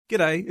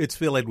G'day, it's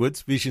Phil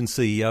Edwards, Vision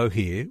CEO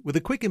here, with a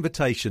quick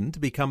invitation to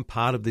become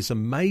part of this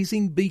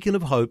amazing beacon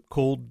of hope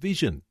called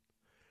Vision.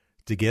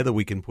 Together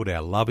we can put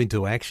our love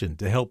into action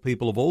to help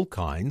people of all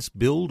kinds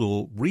build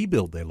or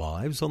rebuild their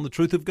lives on the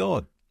truth of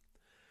God.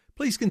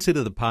 Please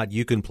consider the part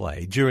you can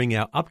play during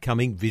our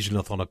upcoming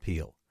Visionathon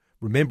appeal,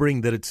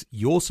 remembering that it's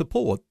your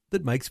support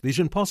that makes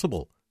Vision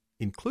possible,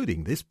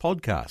 including this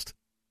podcast.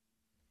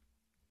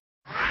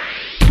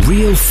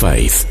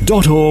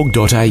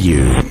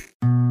 realfaith.org.au.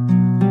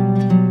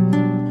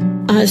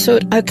 I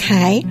thought,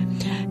 okay,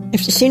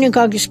 if the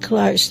synagogue is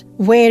closed,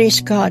 where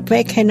is God?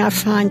 Where can I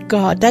find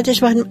God? That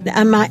is what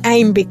my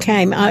aim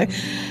became. I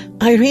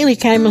really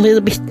came a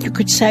little bit, you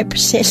could say,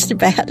 possessed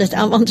about it.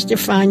 I wanted to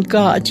find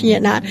God, you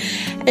know.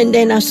 And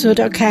then I thought,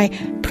 okay,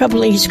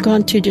 probably he's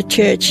gone to the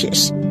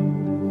churches.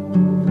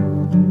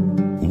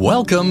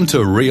 Welcome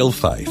to Real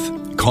Faith.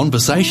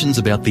 Conversations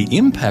about the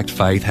impact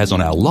faith has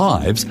on our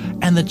lives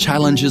and the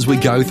challenges we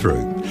go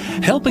through,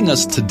 helping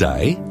us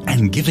today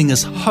and giving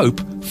us hope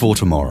for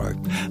tomorrow.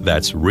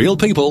 That's real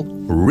people,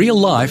 real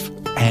life,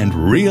 and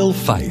real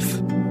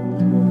faith.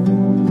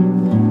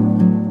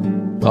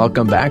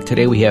 Welcome back.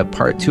 Today we have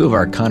part 2 of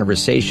our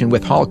conversation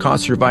with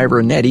Holocaust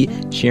survivor Nettie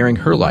sharing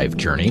her life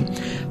journey.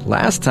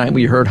 Last time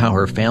we heard how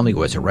her family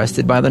was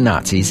arrested by the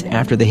Nazis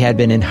after they had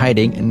been in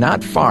hiding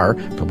not far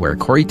from where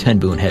Corrie ten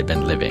Boom had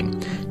been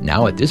living.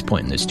 Now at this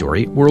point in the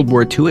story, World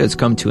War II has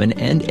come to an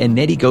end and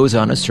Nettie goes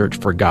on a search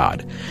for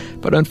God.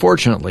 But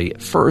unfortunately,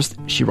 first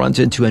she runs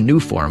into a new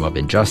form of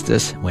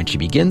injustice when she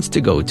begins to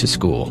go to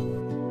school.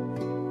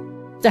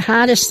 The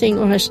hardest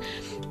thing was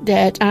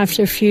that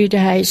after a few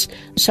days,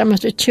 some of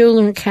the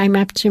children came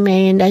up to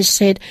me and they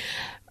said,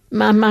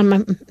 my mum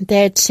and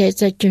dad said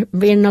that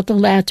we're not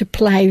allowed to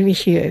play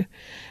with you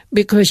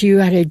because you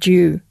are a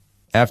Jew.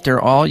 After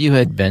all you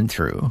had been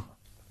through,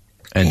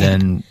 and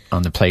then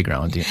on the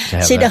playground, to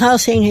have the whole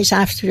thing is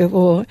after the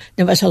war,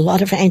 there was a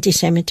lot of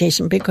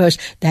anti-Semitism because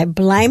they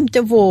blamed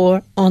the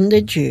war on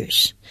the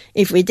Jews.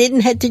 If we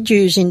didn't have the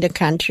Jews in the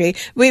country,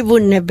 we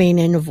wouldn't have been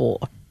in a war.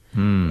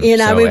 You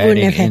know, so we wouldn't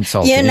have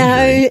insult had, you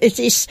know, injury. it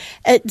is,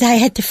 they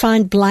had to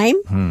find blame,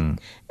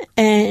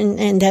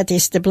 and that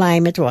is the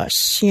blame it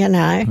was, you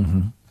know.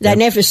 They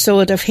never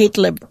thought of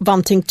Hitler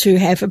wanting to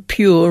have a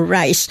pure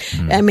race.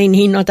 I mean,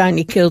 he not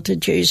only killed the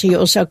Jews, he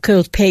also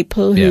killed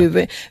people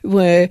who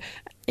were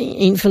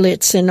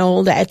invalids and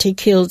all that. He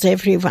killed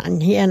everyone,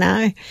 you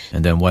know.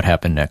 And then what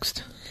happened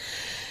next?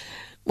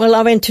 Well,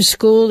 I went to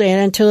school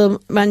there until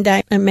one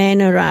day a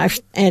man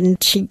arrived and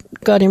she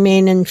got him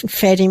in and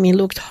fed him. He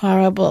looked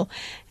horrible.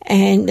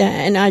 And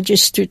I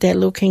just stood there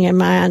looking, and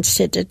my aunt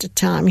said at the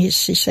time,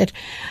 she said,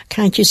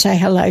 can't you say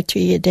hello to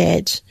your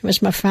dad? It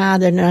was my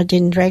father, and I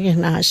didn't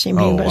recognize him.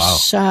 Oh, he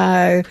was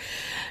wow.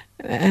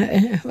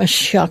 it was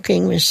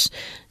shocking.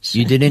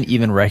 You didn't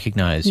even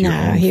recognize your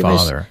own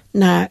father?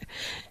 No,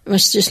 it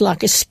was just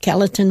like a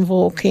skeleton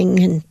walking,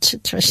 and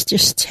it was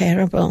just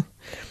terrible.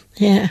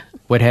 Yeah.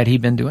 What had he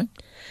been doing?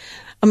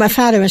 My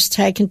father was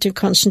taken to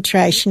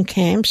concentration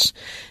camps,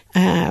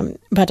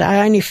 but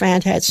I only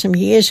found out some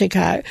years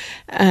ago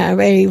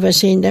where he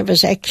was in. There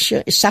was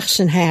actually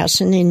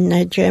Sachsenhausen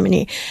in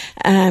Germany.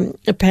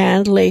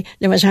 Apparently,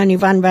 there was only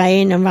one way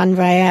in and one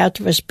way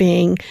out was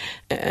being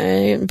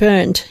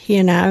burned,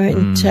 you know.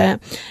 And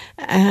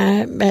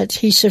but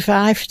he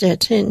survived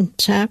it. And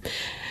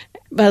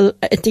well,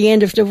 at the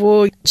end of the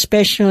war,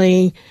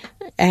 especially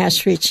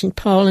Auschwitz in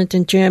Poland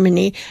and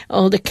Germany,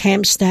 all the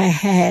camps they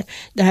had,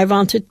 they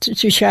wanted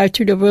to show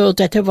to the world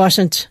that it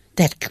wasn't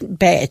that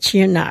bad,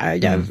 you know,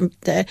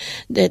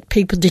 that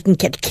people didn't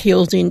get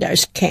killed in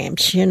those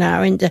camps, you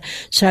know, and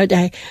so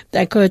they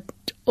got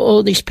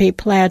all these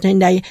people out,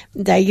 and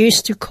they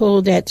used to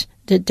call that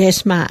the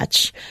Death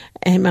March.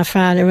 And my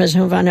father was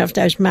on one of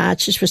those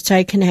marches, was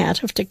taken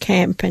out of the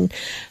camp and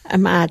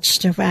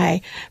marched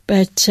away.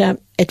 But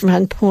at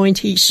one point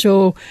he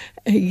saw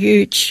a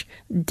huge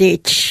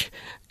ditch,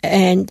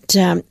 and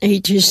he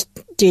just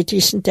did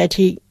this, that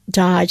he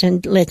died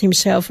and let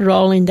himself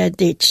roll in that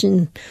ditch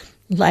and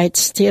laid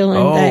still.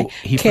 And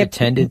he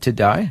pretended to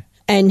die?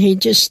 And he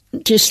just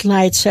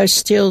laid so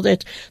still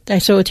that they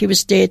thought he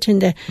was dead,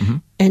 and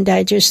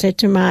they just had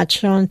to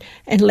march on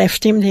and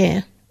left him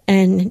there.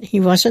 And he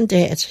wasn't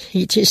dead.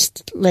 He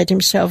just let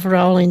himself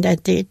roll in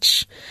that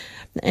ditch.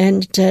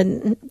 And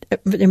the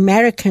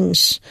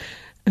Americans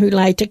who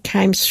later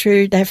came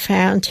through, they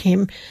found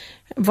him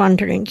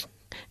wandering.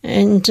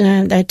 And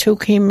they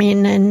took him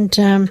in and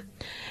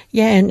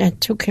they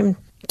took him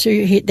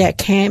to hit their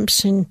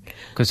camps, and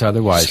because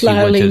otherwise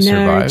slowly he wouldn't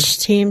have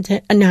nourished him.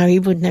 No, he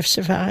wouldn't have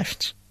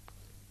survived.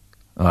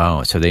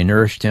 Oh, so they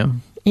nourished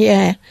him?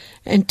 Yeah,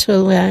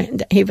 until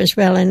he was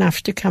well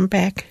enough to come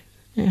back.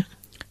 Yeah.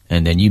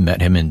 And then you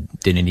met him and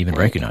didn't even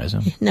recognize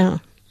him? No.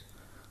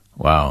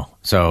 Wow.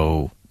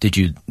 So did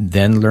you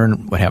then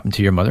learn what happened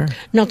to your mother?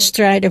 Not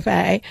straight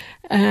away.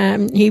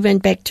 He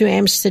went back to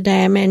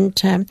Amsterdam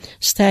and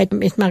stayed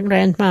with my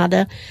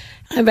grandmother,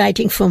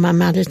 waiting for my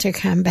mother to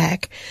come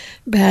back.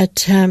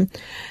 But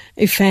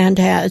he found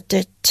out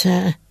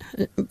that,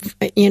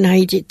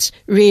 he did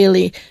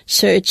really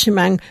search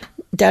among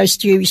those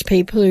Jewish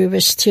people who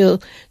were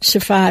still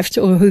survived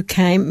or who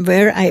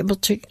were able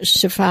to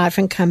survive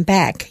and come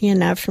back,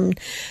 from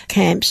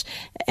camps.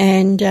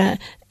 And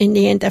in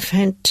the end, I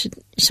found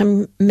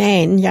some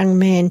young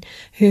men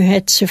who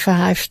had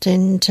survived,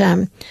 and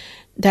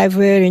they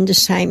were in the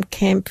same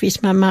camp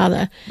with my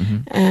mother,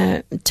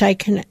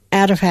 taken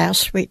out of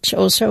Auschwitz,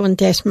 also on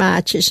death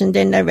marches, and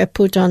then they were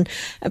put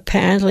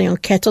apparently on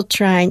cattle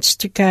trains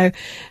to go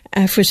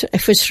for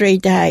 3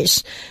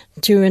 days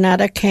to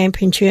another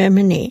camp in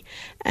Germany.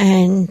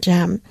 And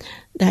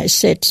they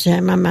said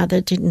my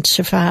mother didn't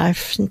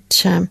survive.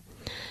 And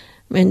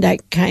when they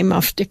came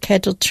off the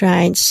cattle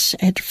trains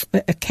at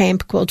a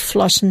camp called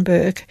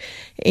Flossenburg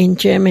in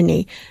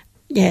Germany,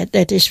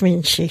 that is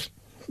when she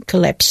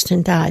collapsed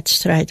and died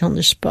straight on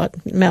the spot.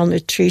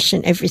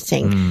 Malnutrition,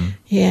 everything.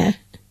 Yeah.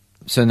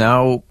 So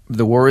now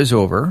the war is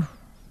over.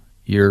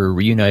 You're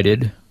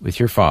reunited with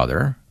your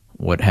father.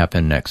 What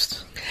happened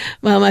next?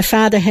 Well, my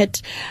father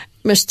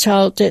was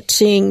told that,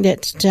 seeing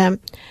that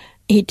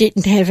he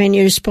didn't have any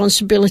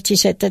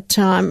responsibilities at that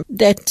time,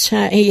 that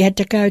he had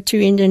to go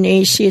to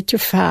Indonesia to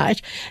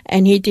fight,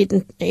 and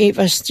he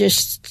was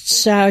just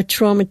so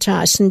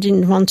traumatized and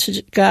didn't want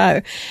to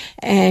go.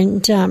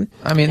 And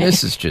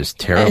this is just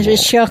terrible. It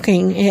was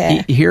shocking,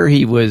 yeah. Here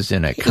he was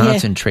in a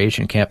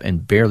concentration camp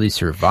and barely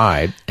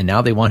survived, and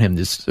now they want him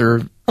to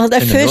serve in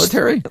the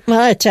military? Well,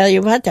 I tell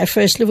you what, they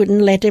first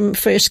wouldn't let him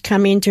first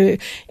come into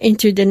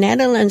the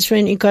Netherlands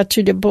when he got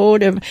to the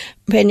border.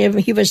 When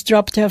he was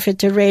dropped off at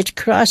the Red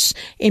Cross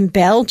in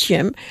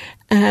Belgium,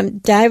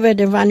 they were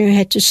the one who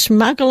had to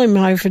smuggle him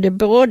over the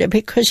border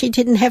because he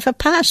didn't have a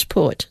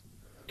passport.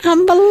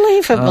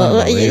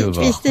 Unbelievable. You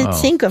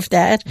think of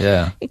that.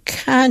 Yeah. You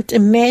can't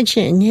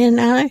imagine,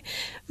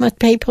 what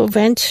people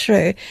went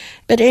through.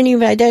 But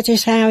anyway, that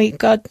is how he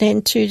got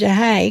then to The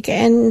Hague.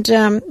 And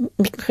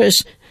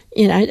because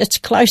it's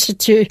closer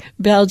to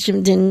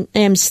Belgium than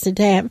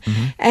Amsterdam.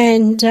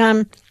 And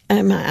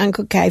my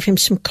uncle gave him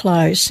some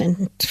clothes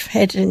and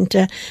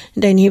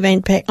then he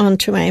went back on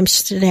to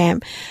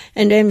Amsterdam.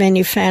 And then when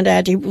he found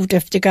out he would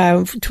have to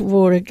go to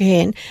war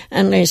again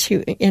unless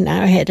he,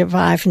 had a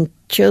wife and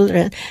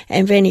children.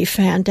 And when he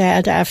found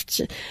out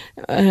after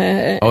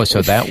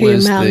so that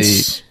was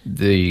months,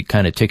 the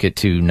kind of ticket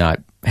to not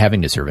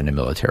having to serve in the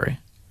military.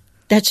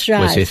 That's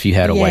right. Was if you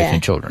had a wife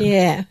and children.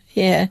 Yeah.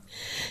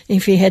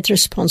 If he had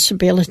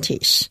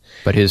responsibilities.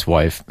 But his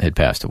wife had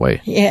passed away.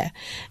 Yeah.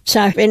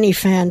 So when he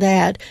found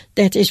out,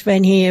 that is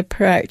when he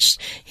approached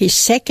his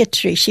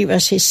secretary. She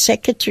was his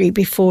secretary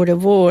before the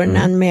war, an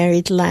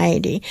unmarried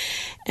lady.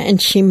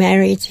 And she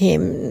married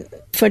him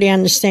for the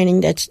understanding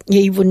that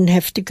he wouldn't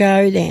have to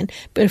go then.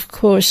 But of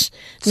course...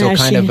 So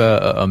kind of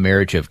a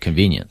marriage of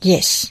convenience.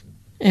 Yes.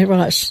 It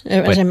was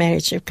a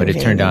marriage of convenience. But it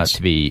turned out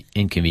to be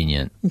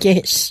inconvenient.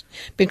 Yes,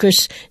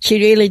 because she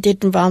really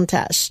didn't want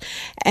us.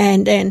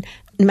 And then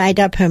made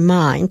up her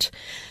mind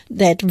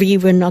that we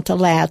were not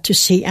allowed to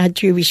see our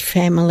Jewish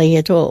family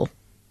at all.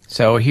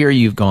 So here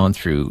you've gone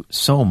through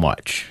so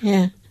much.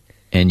 Yeah.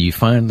 And you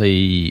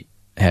finally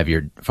have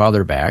your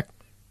father back,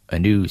 a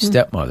new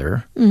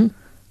stepmother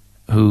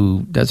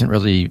who doesn't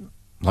really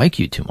like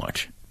you too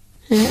much.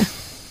 Yeah.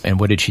 And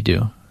what did she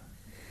do?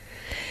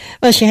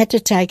 Well, she had to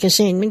take us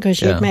in because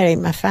she had married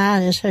my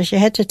father, so she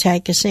had to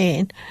take us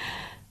in.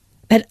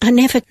 But I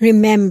never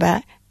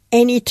remember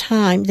any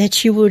time that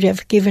she would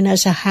have given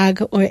us a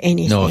hug or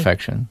anything. No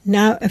affection?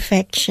 No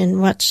affection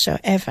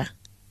whatsoever.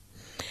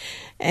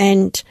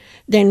 And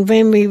then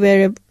when we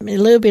were a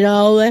little bit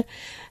older,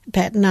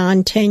 about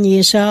 9, 10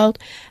 years old,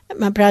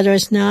 my brother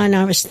was 9,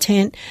 I was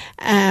 10,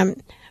 it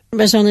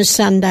was on a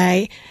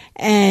Sunday,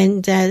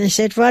 and they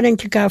said, why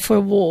don't you go for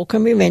a walk?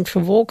 And we went for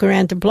a walk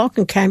around the block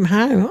and came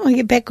home. Oh,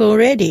 you're back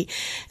already.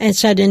 And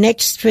so the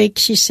next week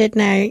she said,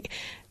 no,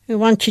 we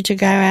want you to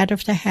go out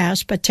of the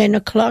house by 10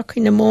 o'clock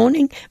in the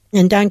morning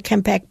and don't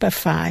come back by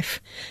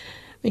 5.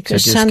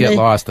 Because so just get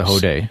lost the whole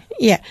day.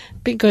 Yeah,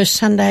 because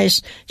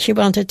Sundays she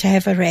wanted to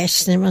have a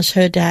rest and it was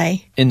her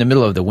day. In the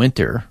middle of the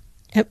winter?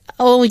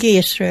 All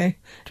year through.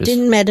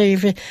 Didn't matter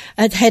if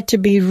it had to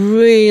be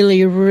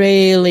really,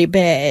 really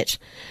bad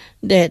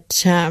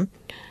that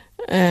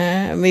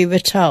we were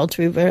told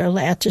we were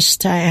allowed to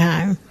stay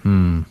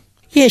home.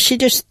 Yeah, she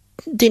just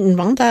didn't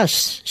want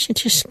us. She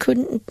just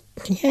couldn't,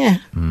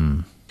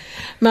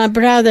 My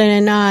brother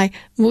and I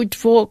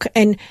would walk,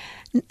 and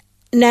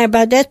now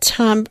by that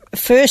time,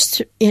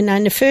 in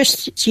the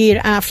first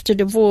year after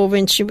the war,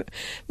 when she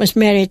was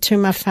married to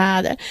my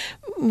father,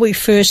 we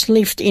first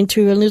lived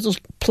into a little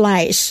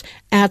place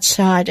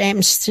outside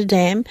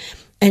Amsterdam,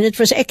 and it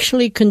was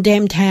actually a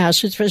condemned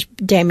house. It was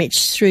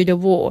damaged through the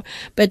war,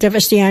 but that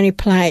was the only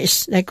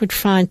place they could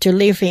find to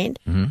live in.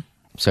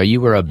 So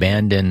you were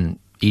abandoned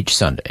each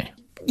Sunday?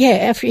 Yeah,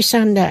 every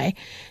Sunday.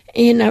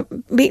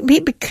 We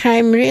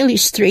became really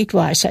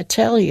streetwise, I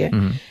tell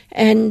you.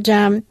 And,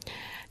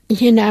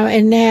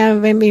 and now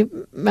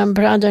when my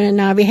brother and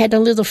I, we had a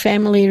little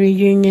family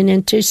reunion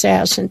in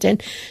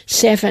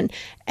 2007,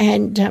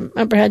 and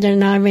my brother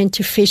and I went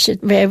to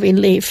visit where we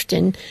lived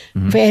and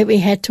where we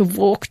had to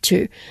walk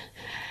to.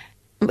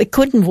 we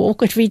couldn't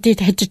walk it. We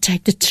had to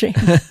take the train.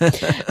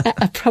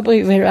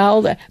 Probably we were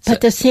older.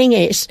 But the thing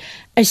is,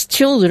 as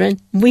children,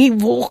 we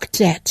walked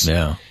that.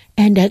 Yeah.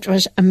 And that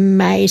was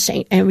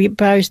amazing. And we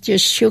both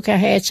just shook our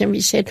heads and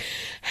we said,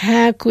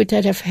 how could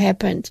that have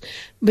happened?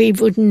 We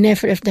would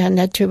never have done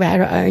that to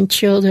our own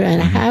children.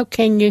 And how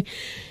can you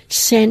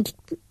send,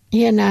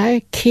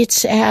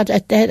 kids out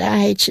at that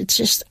age? It's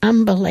just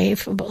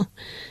unbelievable.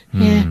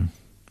 Yeah.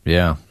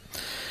 Yeah.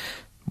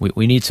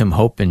 We need some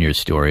hope in your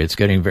story. It's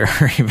getting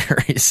very,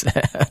 very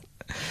sad.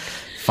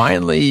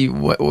 Finally,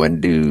 when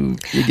do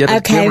you get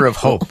a glimmer of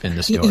hope in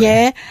the story?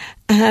 Yeah.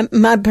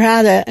 My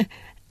brother,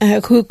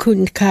 who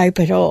couldn't cope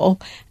at all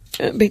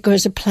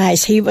because the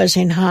place he was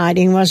in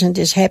hiding wasn't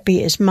as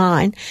happy as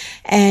mine,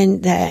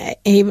 and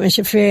he was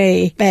a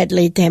very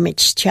badly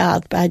damaged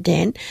child by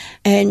then,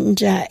 and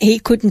he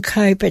couldn't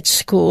cope at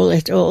school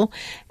at all.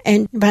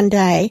 And one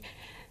day,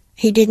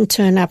 he didn't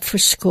turn up for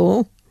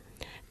school.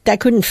 They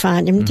couldn't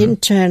find him,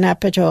 didn't turn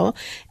up at all.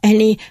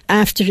 And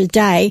after a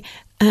day,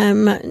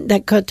 they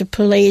got the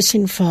police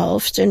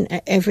involved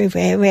and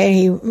everywhere where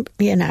he,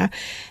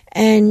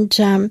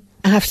 and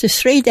after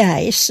 3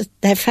 days,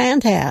 they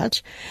found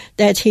out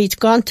that he'd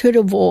gone to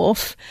the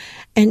wharf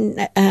in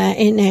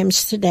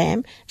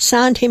Amsterdam,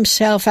 signed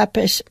himself up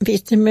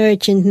with the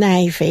Merchant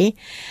Navy,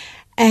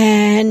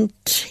 and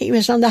he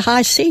was on the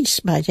high seas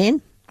by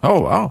then. Oh,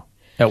 wow.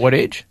 At what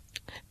age?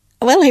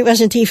 Well, he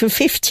wasn't even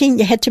 15.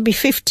 You had to be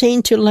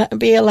 15 to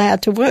be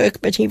allowed to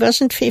work, but he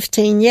wasn't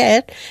 15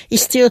 yet.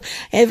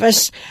 It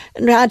was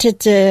right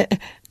at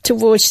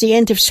towards the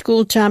end of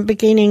school time,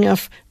 beginning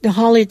of the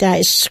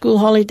holidays, school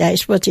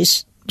holidays, what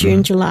is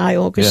June, July,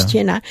 August,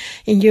 in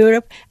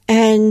Europe.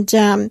 And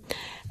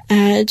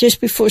just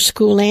before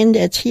school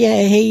ended, he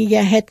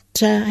had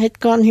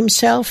gone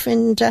himself,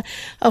 and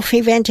off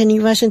he went, and he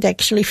wasn't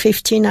actually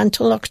 15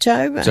 until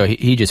October. So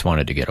he just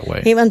wanted to get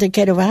away. He wanted to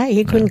get away.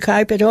 He couldn't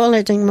cope at all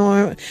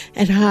anymore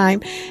at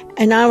home.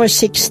 And I was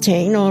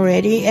 16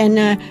 already, and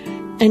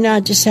I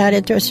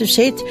decided, this was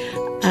it.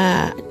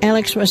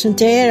 Alex wasn't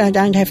there. I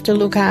don't have to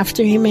look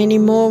after him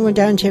anymore. We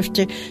don't have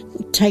to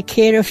take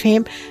care of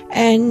him.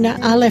 And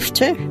I left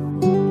her.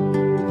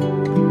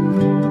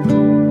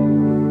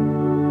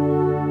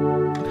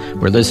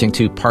 We're listening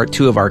to part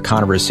 2 of our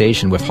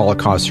conversation with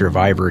Holocaust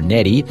survivor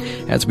Nettie.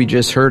 As we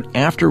just heard,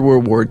 after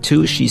World War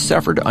II, she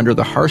suffered under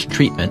the harsh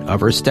treatment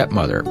of her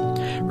stepmother.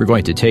 We're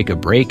going to take a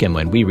break, and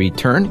when we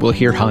return, we'll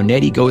hear how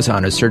Nettie goes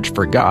on a search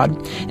for God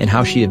and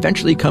how she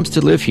eventually comes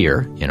to live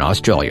here in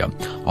Australia.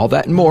 All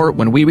that and more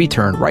when we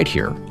return right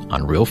here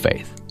on Real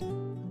Faith.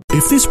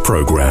 If this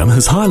program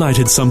has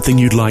highlighted something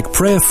you'd like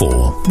prayer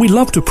for, we'd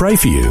love to pray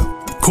for you.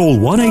 Call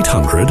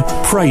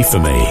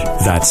 1-800-PRAY-FOR-ME.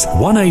 That's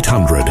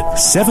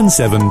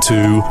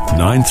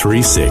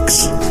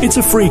 1-800-772-936. It's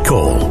a free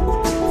call.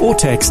 Or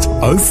text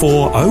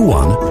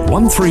 0401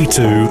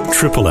 132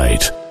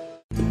 888.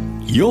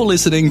 You're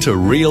listening to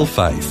Real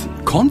Faith,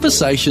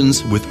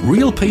 conversations with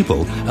real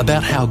people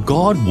about how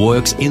God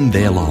works in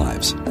their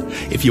lives.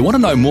 If you want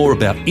to know more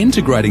about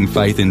integrating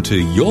faith into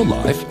your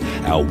life,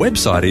 our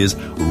website is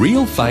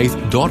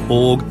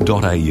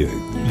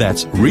realfaith.org.au.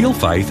 That's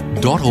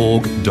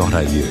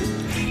realfaith.org.au.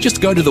 Just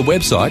go to the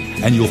website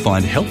and you'll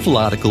find helpful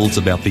articles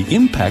about the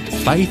impact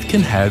faith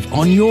can have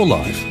on your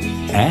life.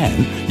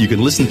 And you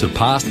can listen to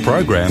past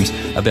programs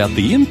about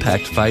the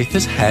impact faith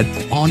has had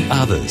on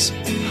others.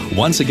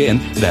 Once again,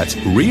 that's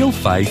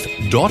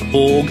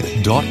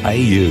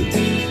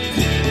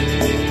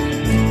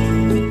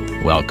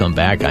realfaith.org.au. Welcome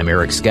back. I'm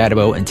Eric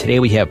Scadabo, and today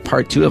we have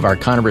part 2 of our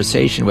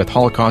conversation with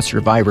Holocaust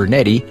survivor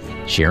Nettie,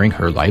 sharing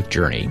her life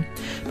journey.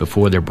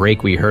 Before the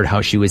break, we heard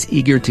how she was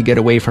eager to get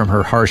away from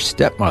her harsh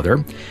stepmother,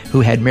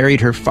 who had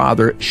married her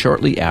father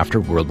shortly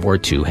after World War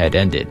II had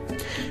ended.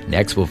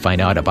 Next, we'll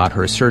find out about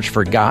her search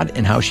for God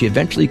and how she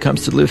eventually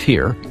comes to live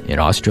here in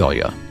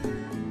Australia.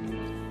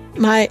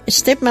 My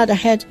stepmother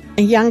had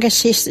a younger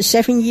sister,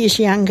 7 years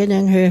younger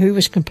than her, who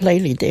was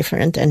completely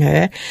different than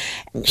her.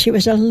 She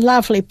was a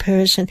lovely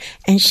person,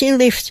 and she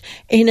lived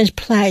in a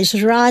place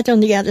right on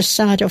the other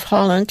side of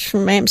Holland,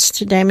 from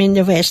Amsterdam in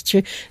the west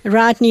to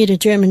right near the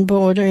German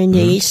border in the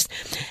east.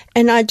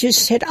 And I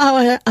just said,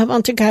 I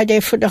want to go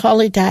there for the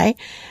holiday.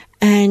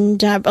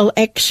 And, what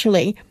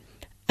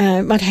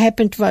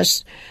happened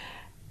was,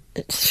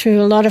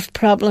 through a lot of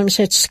problems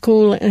at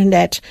school and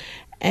that,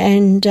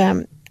 and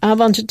I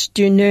wanted to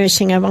do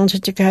nursing. I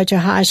wanted to go to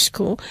high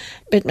school,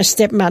 but my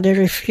stepmother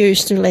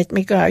refused to let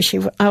me go.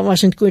 I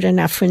wasn't good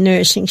enough for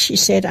nursing. She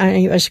said I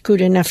only was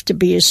good enough to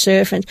be a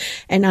servant,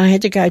 and I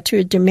had to go to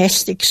a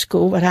domestic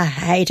school, but I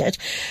hated.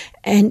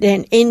 And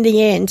then in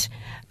the end,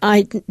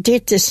 I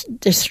did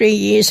the 3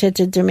 years at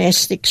the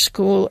domestic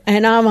school,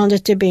 and I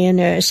wanted to be a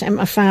nurse. And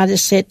my father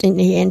said in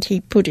the end,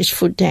 he put his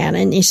foot down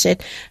and he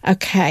said,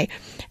 okay.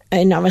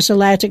 And I was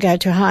allowed to go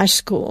to high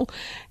school.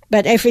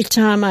 But every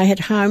time I had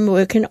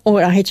homework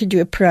or I had to do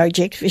a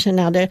project with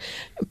another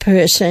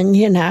person,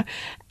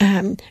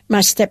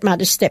 my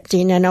stepmother stepped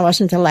in and I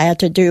wasn't allowed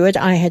to do it.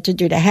 I had to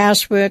do the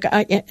housework,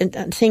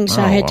 things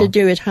I had to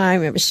do at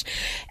home.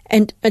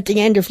 And at the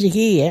end of the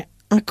year,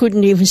 I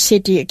couldn't even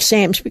sit the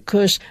exams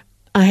because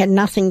I had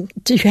nothing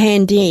to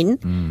hand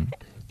in.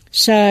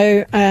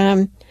 So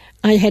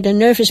I had a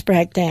nervous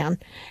breakdown,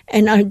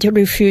 and I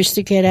refused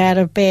to get out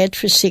of bed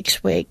for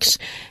 6 weeks.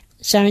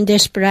 So in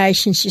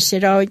desperation, she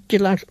said, "Oh, do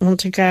you want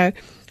to go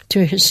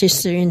to her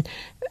sister in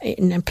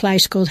a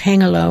place called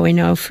Hengelo in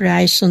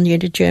Overijssel near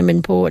the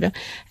German border?"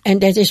 And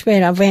that is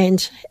where I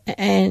went,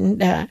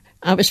 and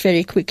I was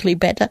very quickly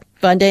better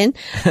by then,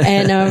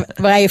 and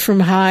away from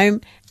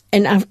home,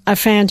 and I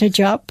found a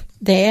job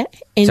there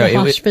in the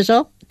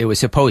hospital. It was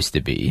supposed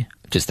to be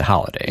just a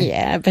holiday.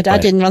 Yeah, but I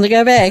didn't want to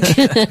go back.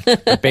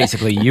 But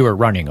basically, you were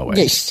running away.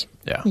 Yes.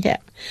 Yeah.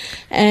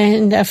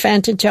 And I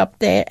found a job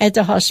there at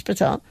the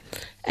hospital.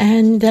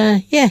 And,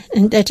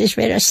 and that is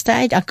where I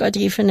stayed. I got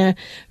even a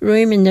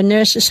room in the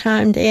nurses'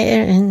 home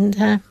there,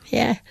 and,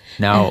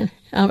 Now,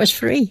 I was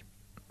free.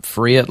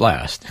 Free at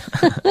last.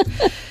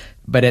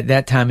 But at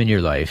that time in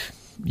your life,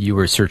 you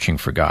were searching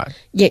for God.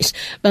 Yes.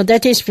 Well,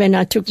 that is when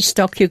I took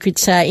stock, you could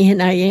say.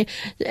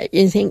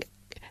 You think,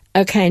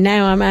 okay,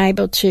 now I'm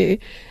able to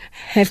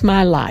have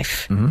my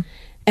life.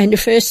 And the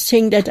first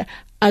thing that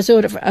I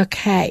thought of,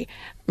 okay,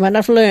 what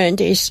I've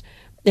learned is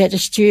that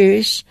as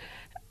Jews,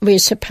 we're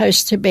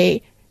supposed to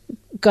be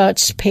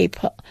God's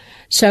people.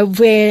 So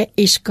where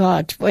is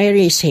God? Where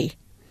is He?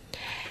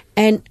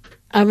 And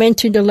I went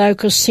to the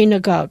local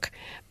synagogue,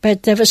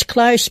 but that was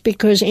closed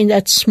because in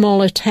that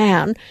smaller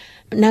town,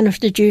 none of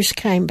the Jews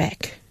came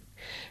back.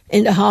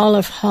 In the whole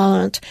of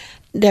Holland,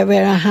 there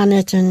were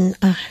 100 and,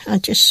 I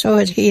just saw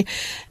it here,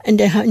 and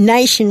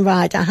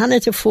nationwide,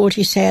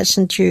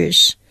 140,000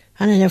 Jews.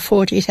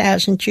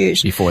 140,000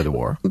 Jews. Before the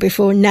war.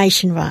 Before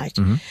nationwide.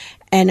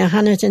 And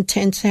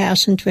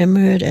 110,000 were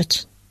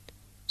murdered.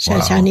 So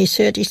it's only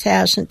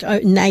 30,000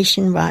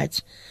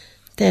 nationwide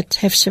that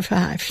have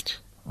survived.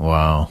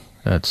 Wow,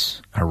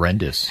 that's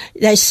horrendous.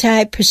 They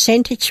say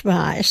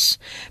percentage-wise,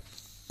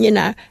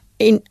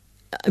 in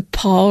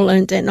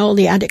Poland and all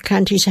the other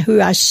countries who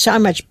are so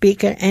much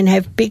bigger and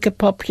have bigger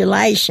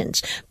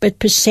populations, but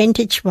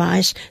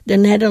percentage-wise, the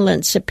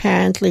Netherlands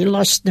apparently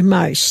lost the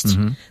most,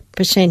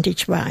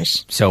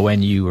 percentage-wise. So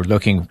when you were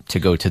looking to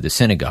go to the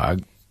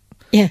synagogue,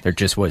 there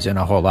just wasn't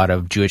a whole lot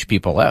of Jewish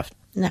people left.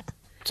 No.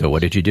 So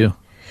what did you do?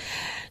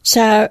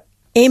 So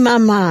in my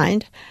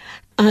mind,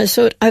 I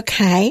thought,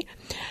 okay,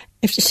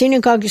 if the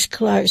synagogue is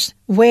closed,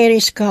 where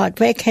is God?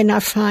 Where can I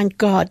find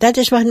God? That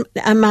is what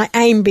my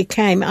aim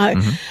became.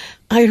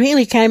 I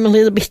really came a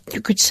little bit,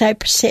 you could say,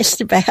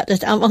 possessed about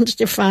it. I wanted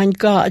to find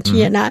God,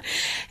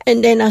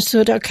 And then I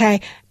thought,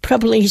 okay,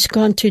 probably He's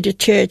gone to the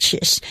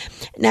churches.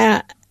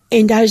 Now,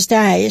 in those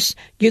days,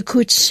 you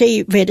could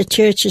see where the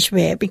churches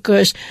were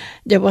because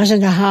there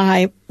wasn't a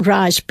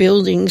high-rise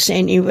buildings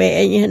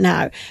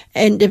anywhere,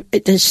 and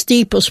the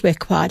steeples were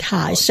quite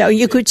high. So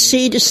you could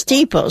see the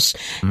steeples.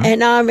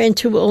 And I went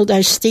to all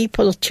those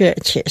steeple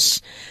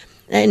churches.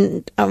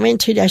 And I went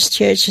to those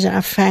churches and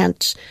I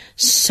found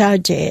so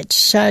dead.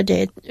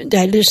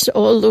 They just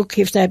all look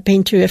if they'd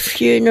been to a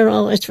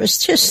funeral. It was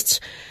just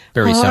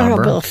very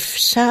horrible. Somber.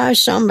 So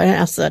somber.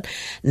 And I thought,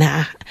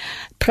 nah,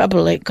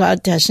 probably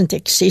God doesn't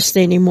exist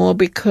anymore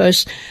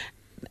because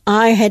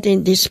I had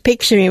in this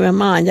picture in my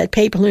mind that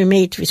people who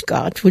meet with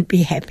God would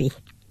be happy.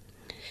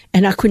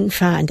 And I couldn't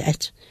find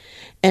it.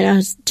 And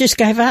I just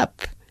gave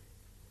up.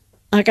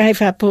 I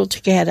gave up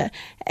altogether.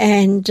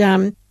 And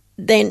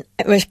then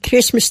it was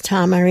Christmas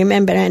time, I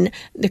remember, and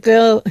the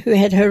girl who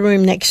had her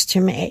room next to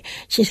me,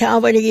 she said, "Oh,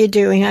 what are you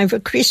doing over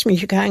Christmas?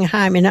 You're going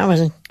home?" And I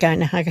wasn't going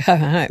to go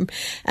home.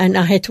 And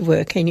I had to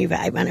work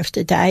anyway, one of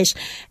the days.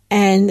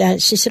 And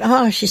she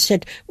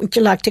said, "Would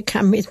you like to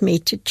come with me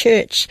to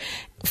church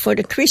for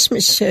the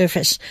Christmas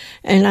service?"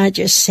 And I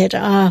just said,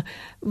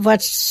 what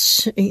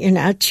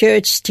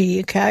church do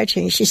you go to?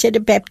 And she said,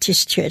 a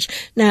Baptist church.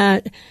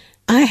 Now,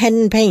 I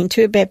hadn't been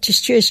to a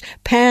Baptist church.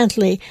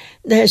 Apparently,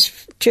 those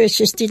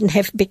churches didn't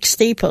have big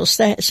steeples,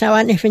 so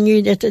I never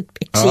knew that it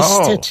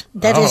existed.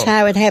 That is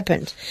how it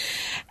happened.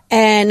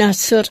 And I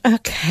thought,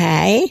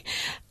 okay.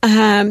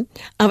 I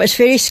was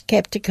very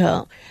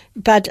skeptical,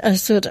 but I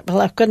thought,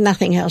 well, I've got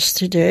nothing else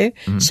to do.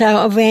 So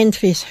I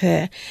went with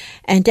her,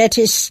 and that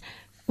is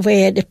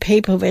where the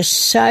people were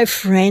so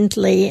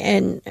friendly,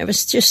 and it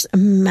was just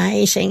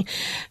amazing.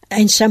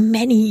 And so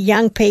many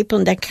young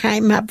people that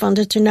came up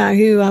wanted to know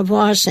who I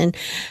was, and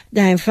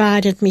they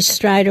invited me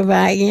straight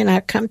away,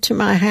 come to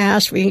my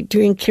house. We were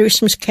doing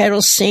Christmas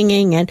carol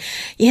singing, and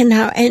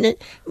it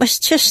was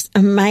just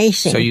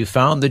amazing. So you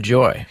found the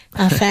joy.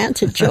 I found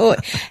the joy.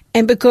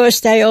 And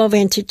because they all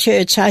went to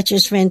church, I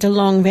just went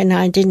along when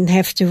I didn't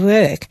have to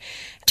work.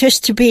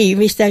 Just to be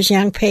with those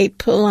young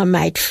people, I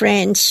made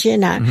friends,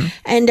 and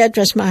that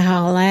was my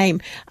whole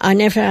aim. I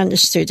never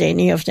understood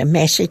any of the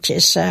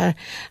messages. I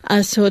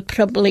thought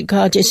probably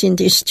God is in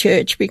this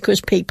church because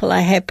people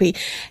are happy.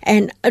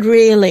 And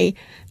really,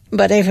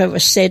 whatever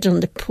was said on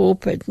the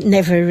pulpit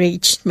never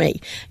reached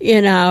me.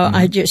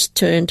 I just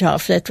turned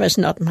off. That was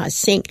not my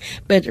thing.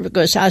 But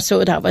because I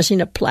thought I was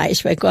in a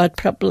place where God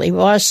probably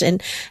was,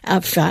 and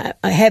I'm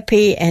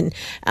happy, and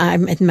I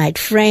had made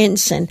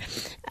friends, and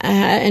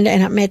and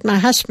then I met my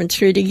husband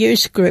through the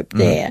youth group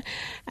there.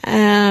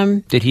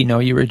 Did he know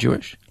you were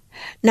Jewish?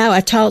 No,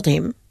 I told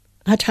him.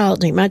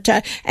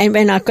 And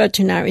when I got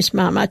to know his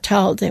mum, I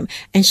told him.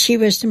 And she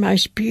was the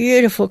most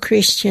beautiful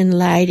Christian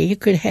lady you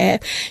could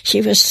have.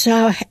 She was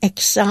so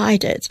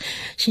excited.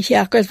 She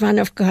said, I've got one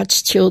of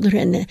God's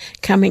children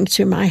coming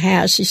to my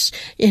house. He's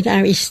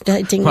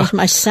dating with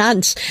my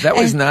sons. That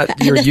was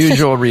not your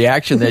usual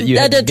reaction that you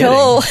had. Not at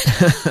all.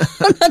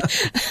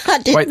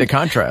 Quite the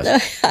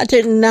contrast. I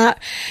didn't know.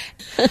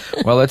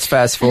 Well, let's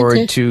fast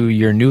forward to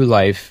your new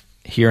life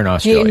here in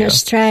Australia. Here in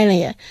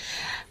Australia.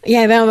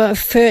 Yeah, well,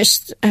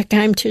 first I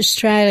came to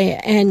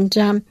Australia and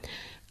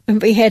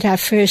we had our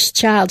first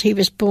child. He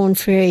was born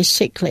very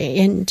sickly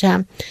and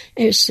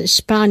it was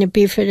spina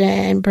bifida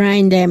and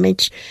brain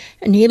damage,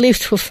 and he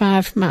lived for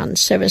 5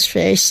 months. So it was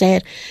very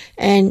sad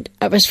and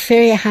it was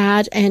very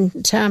hard, and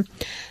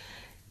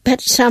but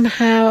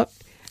somehow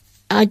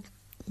I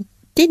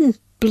didn't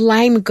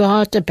blame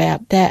God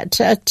about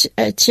that.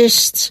 It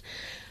just,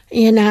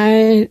 one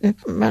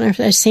of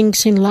those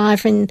things in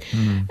life, and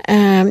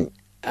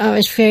I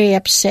was very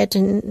upset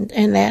and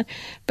that.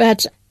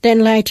 But then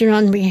later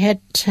on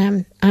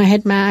I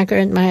had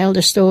Margaret, my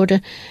eldest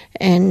daughter,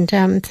 and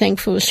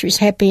thankful she was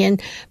happy.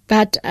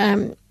 But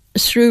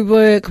through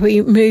work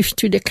we moved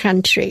to the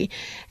country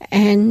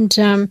and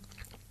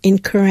in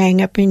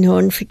Kerrang up in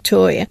Northern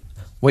Victoria.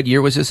 What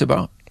year was this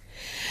about?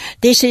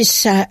 This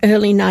is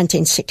early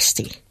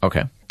 1960.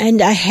 Okay.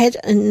 And I had,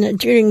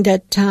 during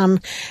that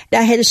time,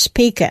 I had a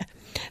speaker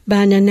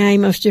by the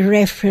name of the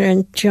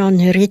Reverend John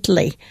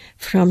Ridley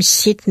from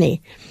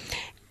Sydney.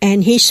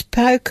 And he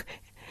spoke,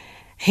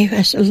 he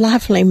was a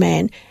lovely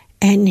man,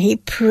 and he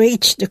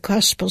preached the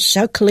gospel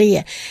so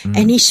clear.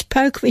 And he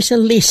spoke with a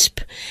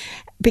lisp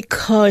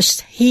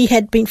because he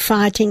had been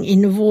fighting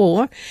in the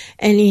war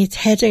and he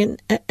had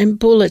a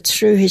bullet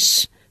through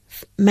his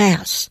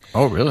mouth.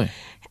 Oh, really?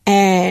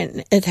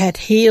 And it had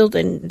healed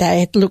and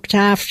they had looked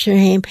after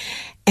him.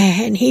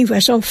 And he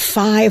was on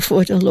fire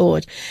for the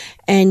Lord.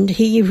 And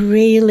he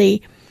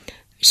really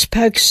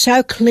spoke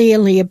so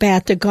clearly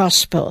about the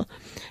gospel.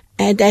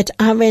 And that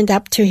I went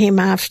up to him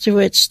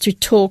afterwards to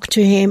talk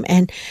to him.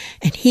 And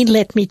he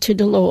led me to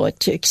the Lord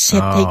to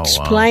accept. He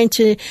explained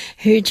to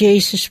who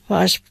Jesus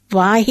was,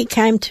 why he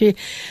came to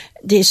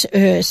this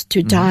earth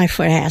to die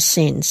for our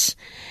sins.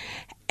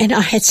 And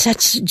I had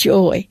such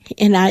joy.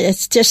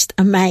 It's just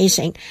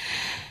amazing.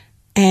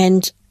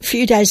 And a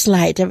few days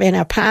later, when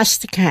our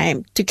pastor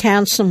came to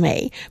counsel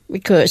me,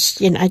 because,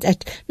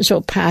 that was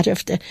all part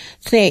of the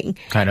thing.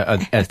 Kind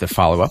of as the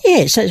follow-up?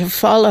 Yes, as a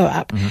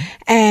follow-up.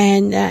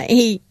 And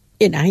he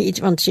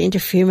wanted to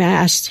interview me. I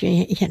asked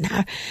me,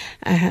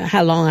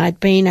 how long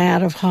I'd been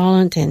out of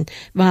Holland and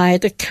why I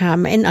had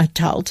come. And I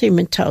told him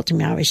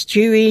I was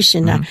Jewish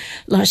and I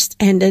lost.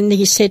 And then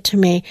he said to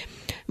me,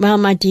 well,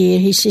 my dear,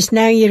 he says,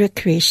 now you're a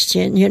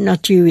Christian, you're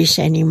not Jewish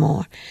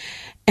anymore.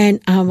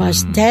 And I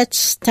was that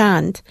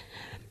stunned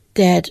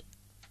that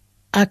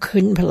I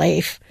couldn't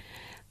believe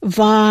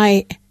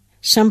why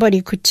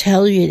somebody could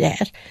tell you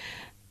that.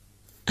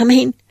 I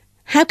mean,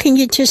 how can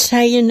you just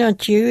say you're not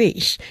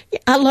Jewish?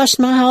 I lost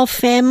my whole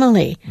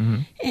family,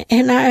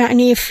 and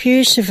only a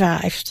few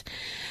survived.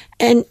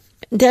 And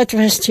that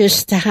was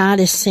just the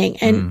hardest thing.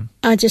 And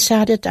I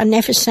decided I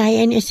never say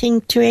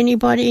anything to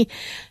anybody,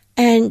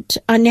 and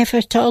I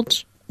never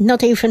told,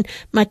 not even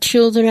my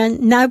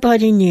children.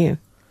 Nobody knew.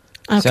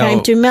 I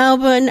came to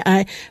Melbourne.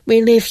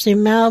 We lived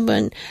in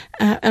Melbourne.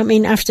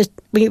 After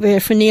we were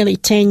for nearly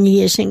 10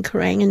 years in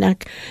Kerrang,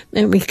 and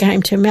then we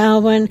came to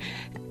Melbourne,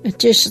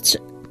 just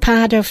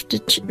part of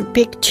the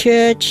big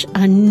church.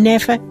 I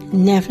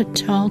never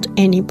told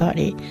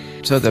anybody.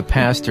 So the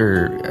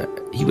pastor,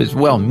 he was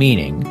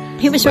well-meaning.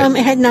 He was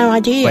had no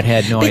idea. But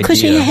had no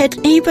because idea.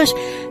 Because he was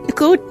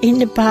good in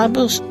the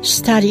Bible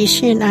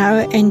studies,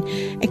 and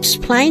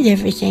explained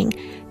everything,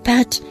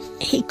 but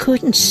he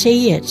couldn't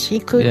see it.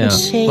 He couldn't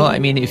see. Well,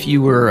 if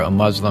you were a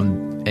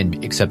Muslim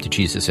and accepted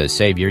Jesus as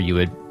Savior, you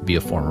would be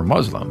a former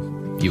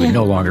Muslim. You would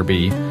no longer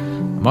be a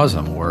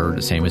Muslim, or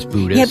the same as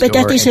Buddhist. Yeah, but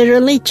that is a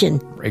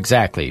religion.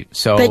 Exactly.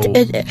 So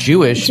but,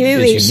 Jewish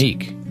is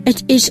unique.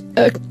 It is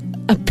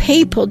a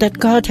people that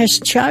God has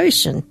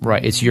chosen.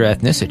 Right. It's your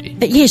ethnicity.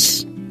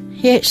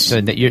 Yes.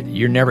 So that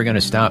you're never going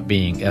to stop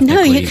being ethnically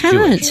No, you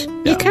can't. Jewish.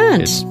 You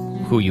can't. It's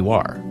who you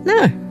are.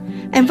 No.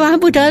 And why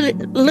would I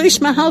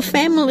lose my whole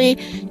family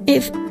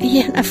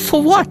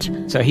for what?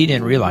 So he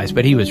didn't realize,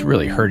 but he was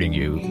really hurting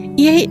you.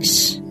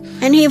 Yes.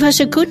 And he was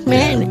a good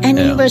man, and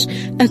he was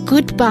a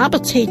good Bible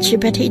teacher,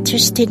 but he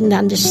just didn't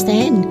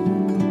understand.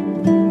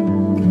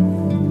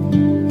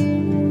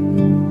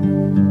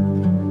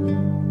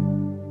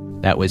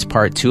 That was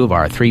part 2 of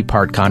our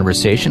 3-part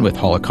conversation with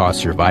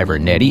Holocaust survivor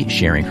Nettie,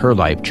 sharing her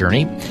life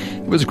journey.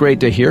 It was great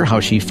to hear how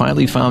she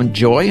finally found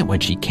joy when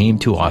she came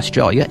to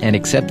Australia and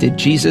accepted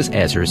Jesus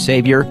as her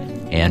Savior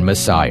and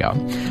Messiah.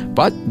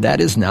 But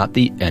that is not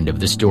the end of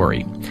the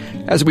story.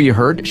 As we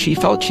heard, she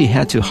felt she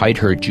had to hide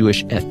her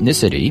Jewish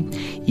ethnicity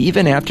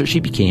even after she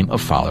became a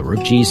follower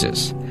of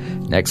Jesus.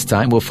 Next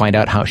time, we'll find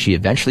out how she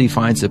eventually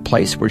finds a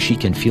place where she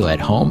can feel at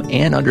home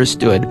and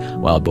understood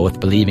while both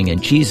believing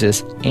in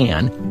Jesus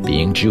and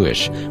being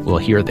Jewish. We'll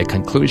hear the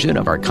conclusion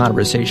of our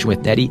conversation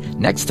with Nettie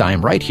next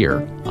time right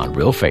here on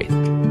Real Faith.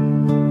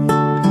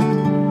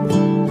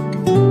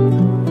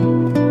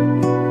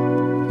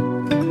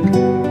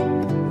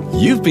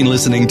 You've been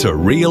listening to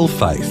Real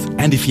Faith,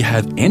 and if you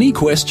have any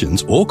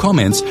questions or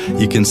comments,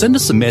 you can send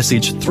us a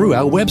message through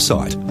our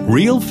website,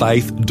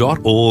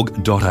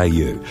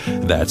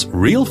 realfaith.org.au. That's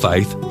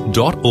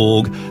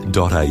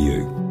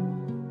realfaith.org.au.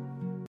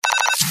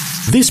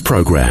 This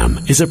program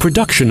is a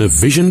production of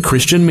Vision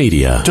Christian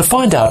Media. To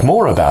find out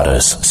more about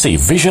us, see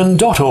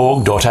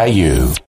vision.org.au.